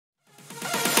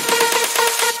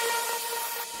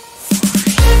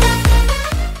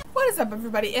What is up,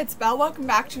 everybody? It's Belle. Welcome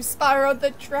back to Spyro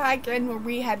the Dragon, where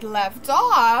we had left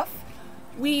off.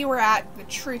 We were at the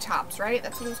treetops, right?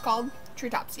 That's what it was called?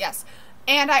 Treetops, yes.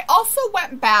 And I also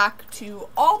went back to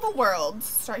all the worlds.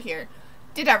 Start here.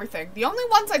 Did everything. The only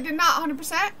ones I did not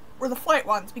 100% were the flight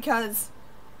ones, because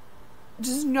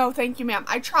just no thank you, ma'am.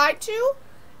 I tried to,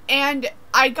 and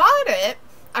I got it.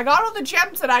 I got all the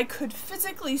gems that I could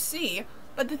physically see.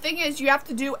 But the thing is, you have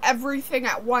to do everything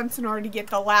at once in order to get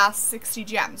the last 60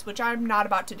 gems, which I'm not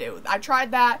about to do. I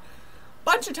tried that a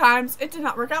bunch of times. It did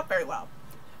not work out very well.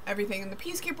 Everything in the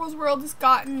Peacekeepers world is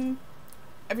gotten.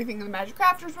 Everything in the Magic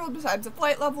Crafters world besides the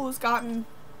flight level is gotten.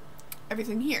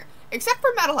 Everything here. Except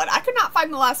for Metalhead. I could not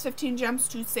find the last 15 gems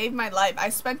to save my life. I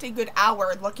spent a good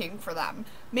hour looking for them.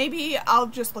 Maybe I'll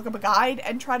just look up a guide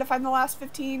and try to find the last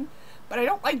 15. But I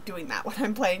don't like doing that when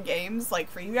I'm playing games. Like,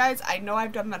 for you guys, I know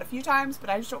I've done that a few times, but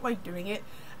I just don't like doing it.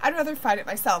 I'd rather find it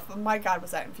myself. Oh my god,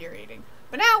 was that infuriating.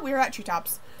 But now, we're at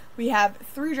Treetops. We have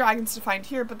 3 dragons to find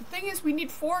here, but the thing is, we need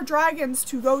 4 dragons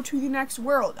to go to the next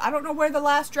world. I don't know where the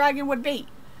last dragon would be,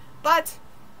 but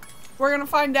we're gonna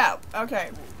find out. Okay,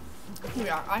 here we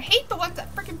are. I hate the ones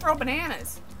that freaking throw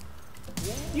bananas.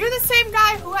 You're the same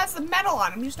guy who has the medal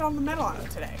on him. You just don't have the medal on him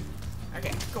today.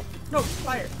 Okay, go. No,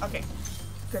 fire. Okay.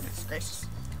 Goodness gracious.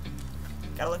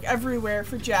 Gotta look everywhere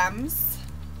for gems.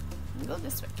 Let me go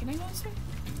this way. Can I go this way?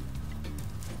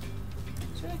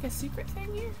 Is there like a secret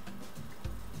thing here?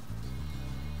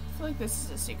 I feel like this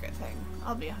is a secret thing.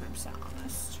 I'll be 100%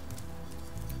 honest.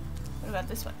 What about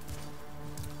this one?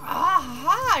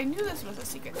 Aha! I knew this was a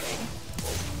secret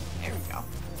thing. There we go.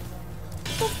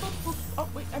 Boop, boop, boop. Oh,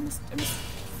 wait, I missed.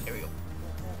 There we go.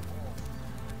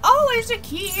 Oh, there's a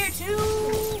key here too!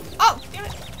 Oh, damn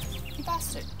it! You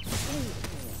bastard.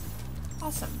 Ooh.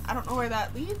 Awesome. I don't know where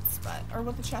that leads, but, or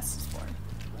what the chest is for.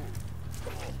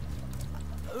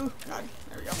 Oh, god.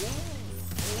 There we go.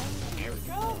 There we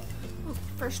go. Ooh,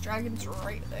 first dragon's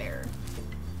right there.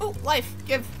 Oh, life.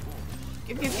 Give.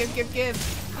 Give.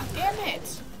 God damn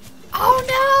it. Oh,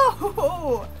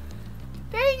 no!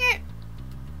 Dang it.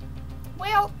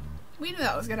 Well, we knew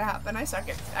that was gonna happen. I suck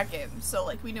at games, so,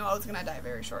 like, we knew I was gonna die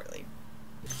very shortly.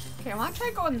 Okay, I want to try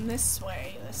going this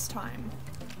way this time.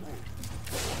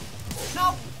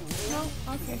 No. No.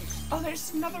 Okay. Oh,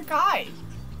 there's another guy.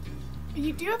 Do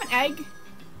you have an egg?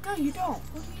 No, you don't.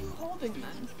 What are you holding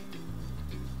then?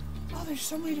 Oh, there's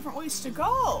so many different ways to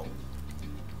go.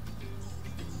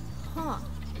 Huh.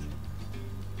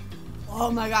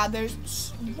 Oh my god,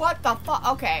 there's... What the fuck?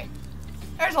 Okay.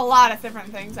 There's a lot of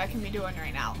different things I can be doing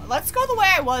right now. Let's go the way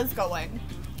I was going.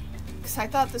 Because I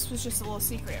thought this was just a little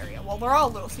secret area. Well, they're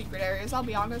all little secret areas, I'll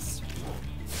be honest.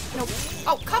 Nope.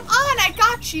 Oh, come on! I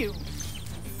got you!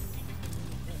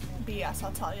 BS,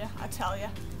 I'll tell you. I'll tell you.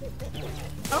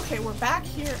 Okay, we're back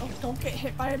here. Oh, don't get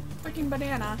hit by a freaking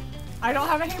banana. I don't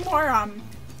have any more,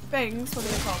 things. What are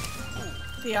they called?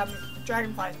 The,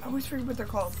 dragonflies. I always forget what they're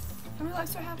called. How many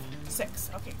lives do I have?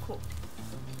 6. Okay, cool.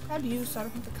 Grab you so I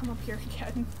don't have to come up here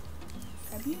again.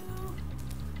 Grab you.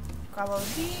 Grab all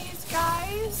of these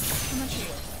guys. How much are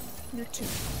you? You're 2.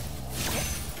 Okay.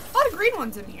 A lot of green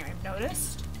ones in here, I've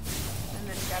noticed. And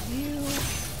then grab you.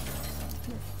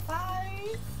 You're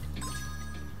 5.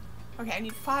 Okay, I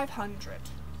need 500.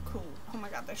 Cool. Oh my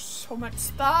god, there's so much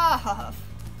stuff.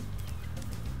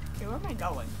 Okay, where am I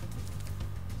going?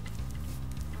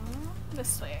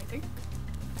 This way, I think.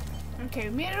 Okay,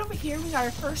 we made it over here. We got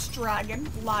our first dragon,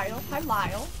 Lyle. Hi,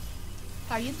 Lyle.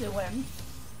 How you doing?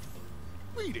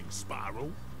 Greetings,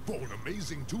 Spyro. For an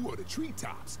amazing tour of the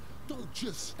treetops, don't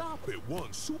just stop at one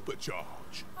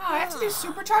supercharge. Oh, I have to do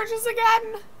supercharges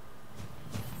again?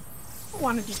 I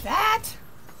want to do that.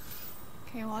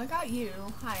 Okay, well, I got you.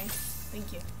 Hi.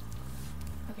 Thank you.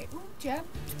 Okay, ooh, gems,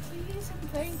 please, and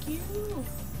thank you.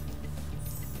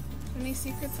 Any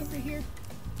secrets over here?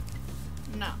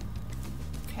 No.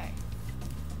 Okay.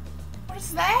 What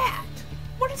is that?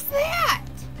 What is that?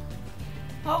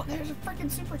 Oh, there's a freaking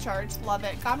supercharge. Love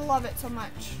it. Gotta love it so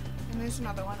much. And there's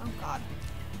another one. Oh, God.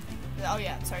 Oh,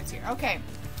 yeah. It starts here. Okay.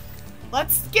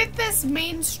 Let's get this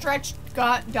main stretch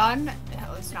done. That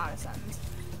was not a sentence.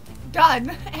 Done.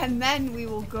 And then we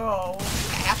will go.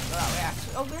 I have to go that way,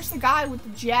 actually. Oh, there's the guy with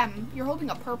the gem. You're holding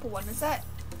a purple one. Is that...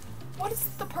 What is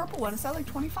the purple one? Is that like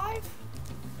 25?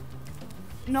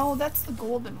 No, that's the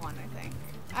golden one, I think.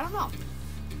 I don't know.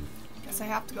 Guess I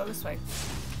have to go this way.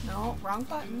 No, wrong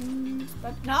buttons,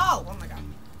 but no! Oh my god.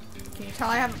 Can you tell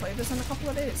I haven't played this in a couple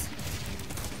of days?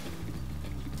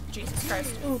 Jesus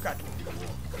Christ. Oh god.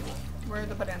 Where are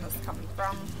the bananas coming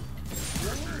from?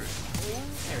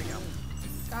 There we go.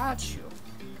 Got you.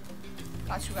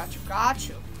 Got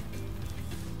you.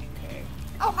 Okay.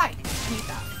 Oh, hi. I need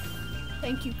that.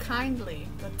 Thank you kindly.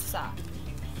 Let's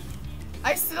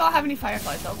I still don't have any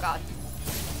fireflies. Oh god.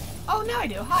 Oh, now I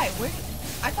do. Hi. Where?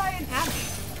 I thought I didn't have any.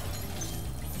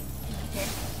 Okay.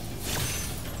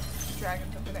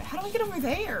 Dragons over there. How do I get over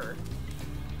there?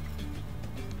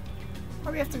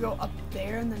 Probably have to go up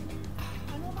there and then...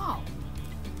 I don't know.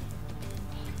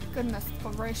 Goodness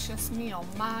gracious me, oh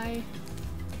my.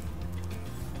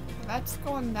 That's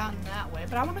going down that way,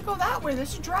 but I want to go that way.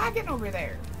 There's a dragon over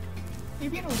there.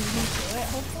 Maybe it'll lead me to it,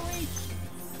 hopefully.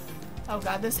 Oh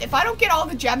god, this... If I don't get all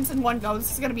the gems in one go,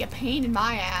 this is going to be a pain in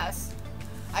my ass.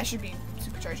 I should be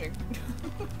supercharging.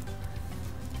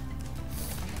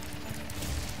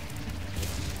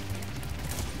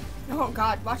 Oh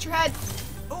god, watch your head.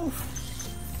 Oof.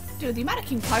 Dude, the amount of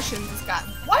concussions it's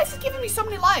gotten. Why is it giving me so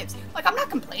many lives? Like, I'm not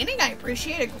complaining. I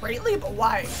appreciate it greatly, but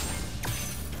why?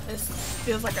 This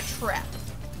feels like a trap.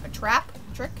 A trap?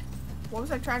 Trick? What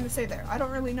was I trying to say there? I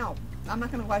don't really know. I'm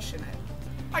not gonna question it.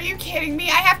 Are you kidding me?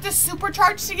 I have to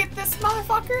supercharge to get this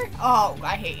motherfucker? Oh,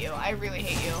 I hate you. I really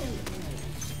hate you.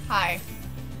 Hi.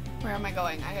 Where am I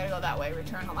going? I gotta go that way.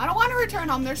 Return home. I don't want to return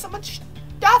home. There's so much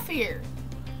stuff here.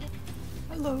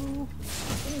 Hello.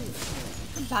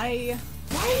 Goodbye.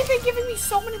 Why are they giving me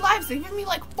so many lives? They've given me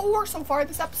like 4 so far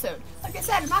this episode. Like I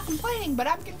said, I'm not complaining, but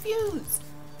I'm confused.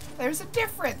 There's a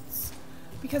difference.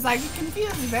 Because I get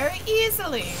confused very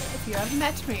easily if you have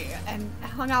met me and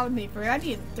hung out with me for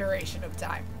any duration of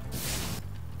time.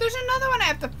 There's another one I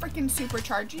have to freaking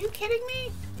supercharge. Are you kidding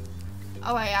me?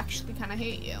 Oh, I actually kind of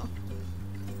hate you.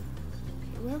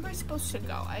 Where am I supposed to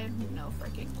go? I have no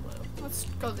freaking clue. Let's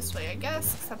go this way, I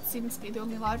guess. That seems to be the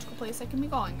only logical place I can be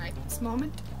going right this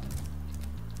moment.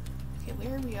 Okay,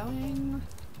 where are we going?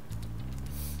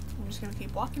 I'm just gonna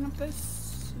keep walking up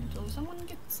this until someone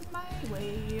gets in my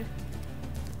way.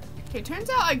 Okay, turns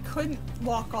out I couldn't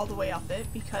walk all the way up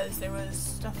it because there was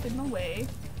stuff in the way.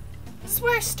 This is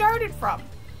where I started from.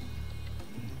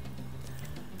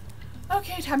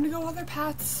 Okay, time to go other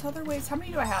paths, other ways. How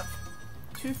many do I have?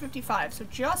 255, so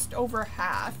just over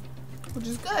half, which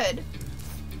is good.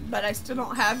 But I still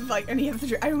don't have like any of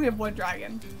the. I only have 1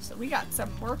 dragon, so we got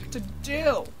some work to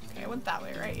do. Okay, I went that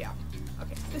way, right? Yeah.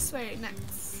 Okay, this way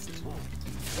next.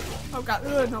 Oh god,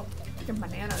 ugh, no, freaking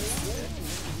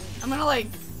bananas. I'm gonna like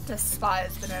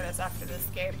despise bananas after this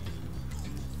game.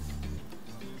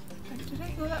 Did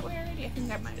I go that way already? I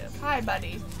think I might have. Hi,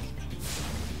 buddy.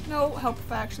 No, help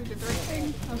if I actually did the right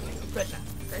thing. Okay, goodness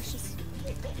gracious.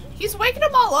 He's waking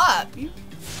them all up. You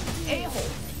a-hole.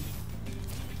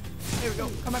 There we go.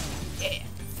 Come on. Yeah.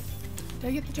 Did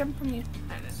I get the gem from you?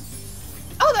 I didn't.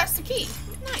 Oh, that's the key.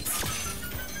 Nice.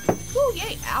 Oh,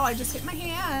 yay. Ow, I just hit my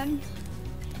hand.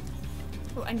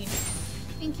 Oh, I need it.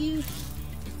 Thank you.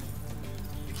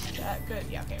 Good.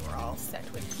 Yeah, okay, we're all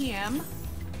set with him.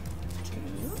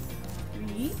 2,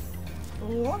 3,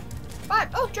 4, 5.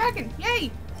 Oh, dragon.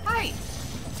 Yay. Hi.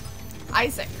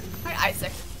 Isaac. Hi,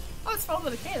 Isaac. Oh, it's filled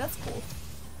with a K. That's cool.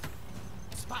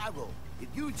 Spyro, if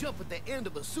you jump at the end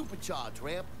of a supercharge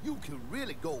ramp, you can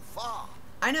really go far.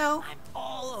 I know. I'm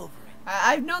all over it.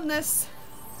 I've known this.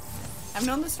 I've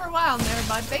known this for a while there,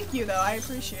 but thank you, though. I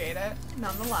appreciate it,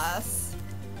 nonetheless.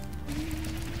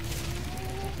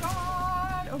 Oh,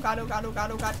 God. Oh, God, oh, God, oh,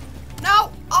 God, oh, God.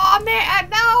 No! Oh, man,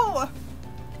 no!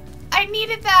 I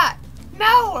needed that.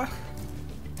 No!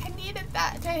 I needed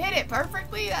that to hit it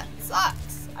perfectly. That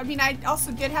sucks. I mean, I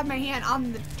also did have my hand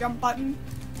on the jump button,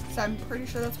 so I'm pretty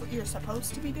sure that's what you're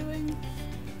supposed to be doing.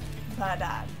 But,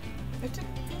 it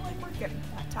didn't feel like working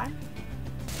that time.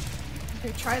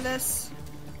 Okay, try this.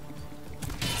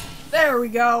 There we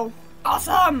go.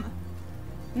 Awesome!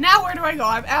 Now where do I go?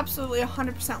 I'm absolutely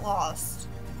 100% lost.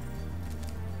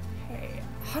 Okay,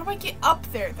 how do I get up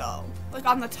there, though? Like,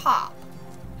 on the top.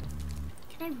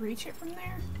 Can I reach it from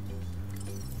there?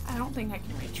 I don't think I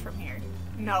can reach from here.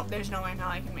 Nope, there's no way now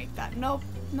I can make that. Nope,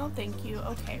 no thank you.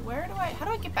 Okay, how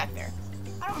do I get back there?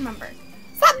 I don't remember.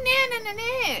 Stop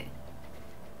na-na-na-na!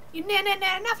 You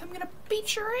na-na-na enough, I'm gonna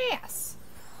beat your ass.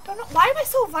 Don't know, why am I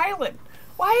so violent?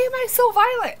 Why am I so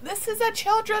violent? This is a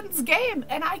children's game,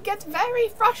 and I get very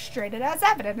frustrated, as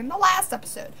evident in the last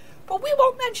episode. But we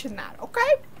won't mention that,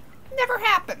 okay? Never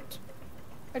happened.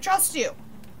 I trust you.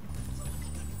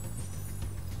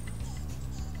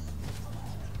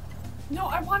 No,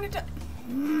 I wanted to...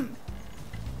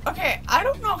 Okay, I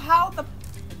don't know how the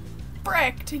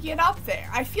frick to get up there.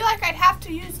 I feel like I'd have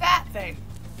to use that thing.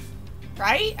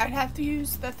 Right? I'd have to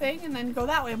use the thing and then go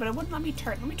that way, but it wouldn't let me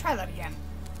turn. Let me try that again.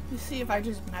 Let's see if I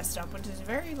just messed up, which is a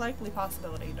very likely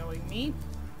possibility, knowing me.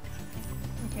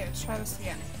 Okay, let's try this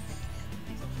again.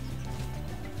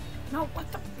 No, what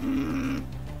the...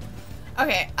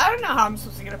 Okay, I don't know how I'm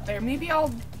supposed to get up there. Maybe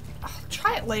I'll I'll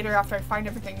try it later after I find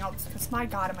everything else, because my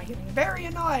god, am I getting very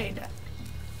annoyed.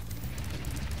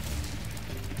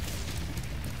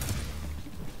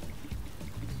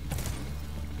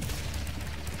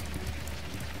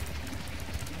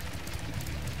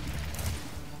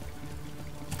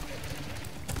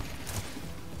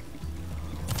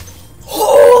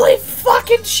 Holy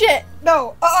fucking shit!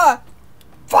 No,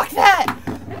 fuck that!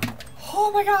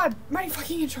 Oh my god, my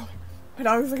fucking controller. My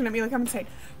dog is looking at me like I'm insane.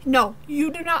 No,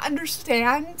 you do not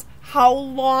understand how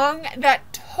long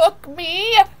that took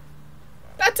me.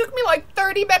 That took me like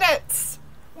 30 minutes.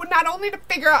 Not only to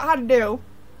figure out how to do,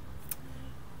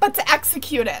 but to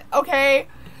execute it, okay?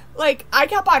 Like, I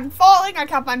kept on falling, I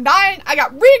kept on dying, I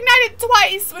got reignited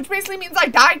twice, which basically means I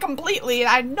died completely, and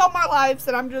I had no more lives,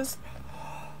 and I'm just...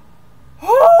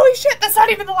 Holy shit, that's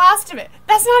not even the last of it.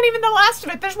 That's not even the last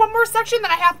of it. There's one more section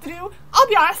that I have to do. I'll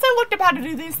be honest, I looked up how to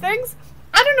do these things.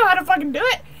 I don't know how to fucking do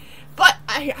it. But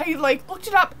I like, looked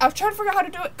it up. I was trying to figure out how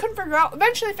to do it. Couldn't figure it out.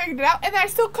 Eventually figured it out. And then I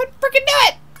still couldn't freaking do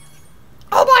it.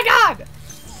 Oh my god.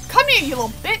 Come here, you little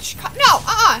bitch. No,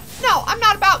 no, I'm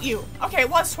not about you. Okay, it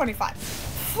was 25.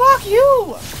 Fuck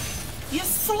you. You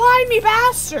slimy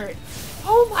bastard.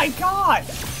 Oh my god.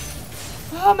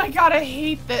 Oh my god, I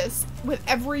hate this with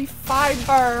every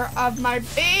fiber of my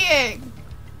being.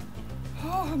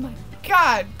 Oh my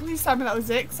god. Please tell me that was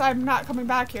it, because I'm not coming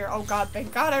back here. Oh god,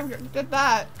 thank god I did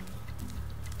that.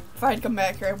 If I'd come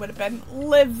back here, I would have been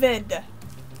livid.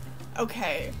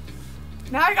 Okay.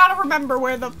 Now I gotta remember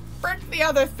where the frick the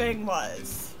other thing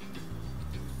was.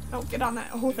 Don't get on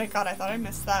that. Oh, thank god, I thought I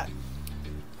missed that.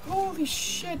 Holy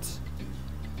shit.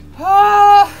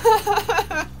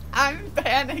 Oh, I'm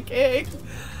panicking.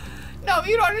 No,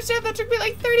 you don't understand. That took me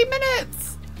like 30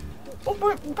 minutes. Well,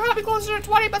 we're probably closer to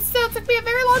 20, but still, it took me a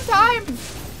very long time.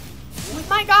 Oh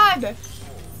my god.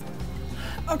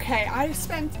 Okay, I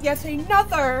spent yet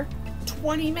another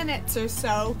 20 minutes or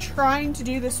so trying to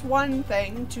do this one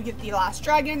thing to get the last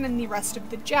dragon and the rest of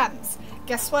the gems.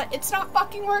 Guess what? It's not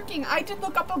fucking working. I did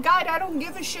look up a guide. I don't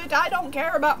give a shit. I don't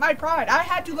care about my pride. I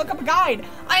had to look up a guide.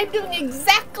 I am doing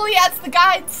exactly as the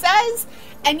guide says,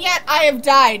 and yet I have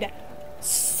died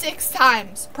 6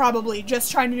 times, probably,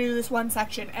 just trying to do this one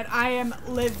section, and I am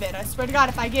livid. I swear to god,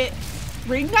 if I get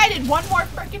reignited one more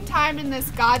freaking time in this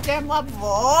goddamn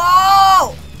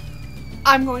level,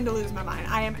 I'm going to lose my mind.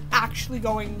 I am actually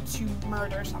going to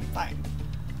murder something.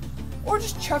 Or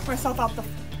just chuck myself out the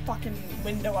fucking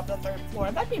window of the 3rd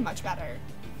floor. That'd be much better.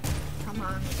 Come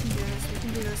on, we can do this, we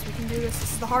can do this, we can do this.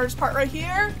 This is the hardest part right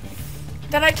here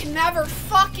that I can never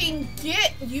fucking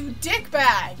get, you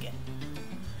dickbag.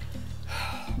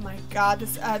 Oh my god,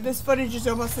 this footage is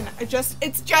almost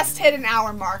it's just hit an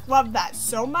hour mark. Love that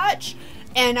so much.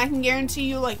 And I can guarantee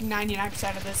you like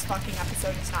 99% of this fucking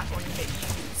episode is not going to get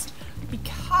used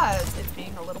because it's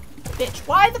being a little bitch.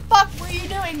 Why the fuck were you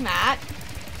doing that?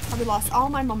 Probably lost all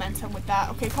my momentum with that.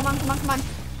 Okay, come on, come on, come on.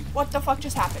 What the fuck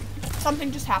just happened?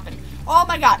 Something just happened. Oh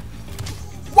my god.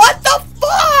 What the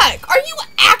fuck? Are you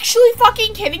actually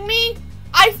fucking kidding me?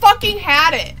 I fucking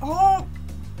had it. Oh.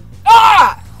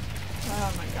 Ah!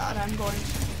 Oh my god, I'm going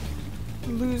to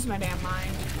lose my damn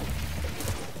mind.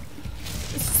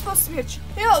 This is supposed to be a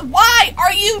chill. Why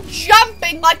are you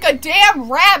jumping like a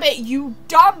damn rabbit, you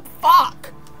dumb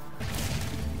fuck?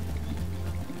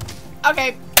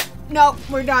 Okay, no,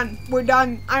 we're done. We're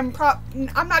done. I'm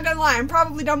not gonna lie, I'm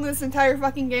probably done with this entire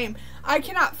fucking game. I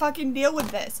cannot fucking deal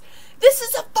with this. This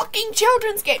is a fucking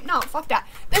children's game. No, fuck that.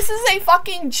 This is a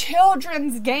fucking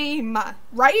children's game,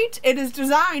 right? It is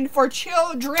designed for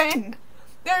children.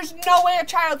 There's no way a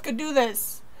child could do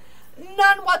this.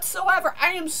 None whatsoever.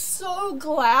 I am so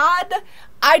glad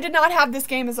I did not have this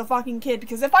game as a fucking kid,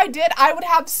 because if I did, I would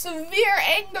have severe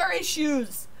anger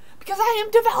issues. Because I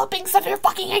am developing severe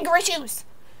fucking anger issues.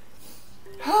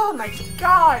 Oh my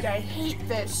god, I hate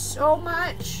this so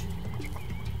much.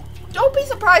 Don't be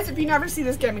surprised if you never see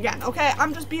this game again, okay?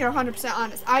 I'm just being 100%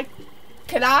 honest. I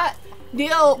cannot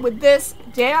deal with this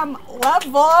damn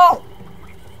level.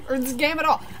 Or this game at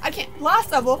all. I can't.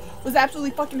 Last level was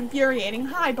absolutely fucking infuriating.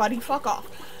 Hi, buddy. Fuck off.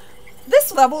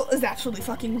 This level is absolutely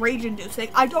fucking rage-inducing.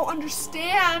 I don't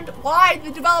understand why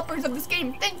the developers of this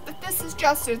game think that this is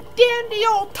just a dandy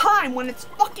old time when it's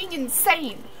fucking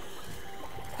insane.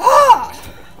 Ah!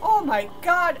 Oh my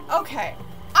god. Okay.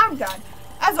 I'm done.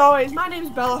 As always, my name's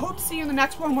Bella. Hope to see you in the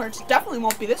next one where it definitely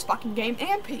won't be this fucking game.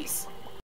 And peace.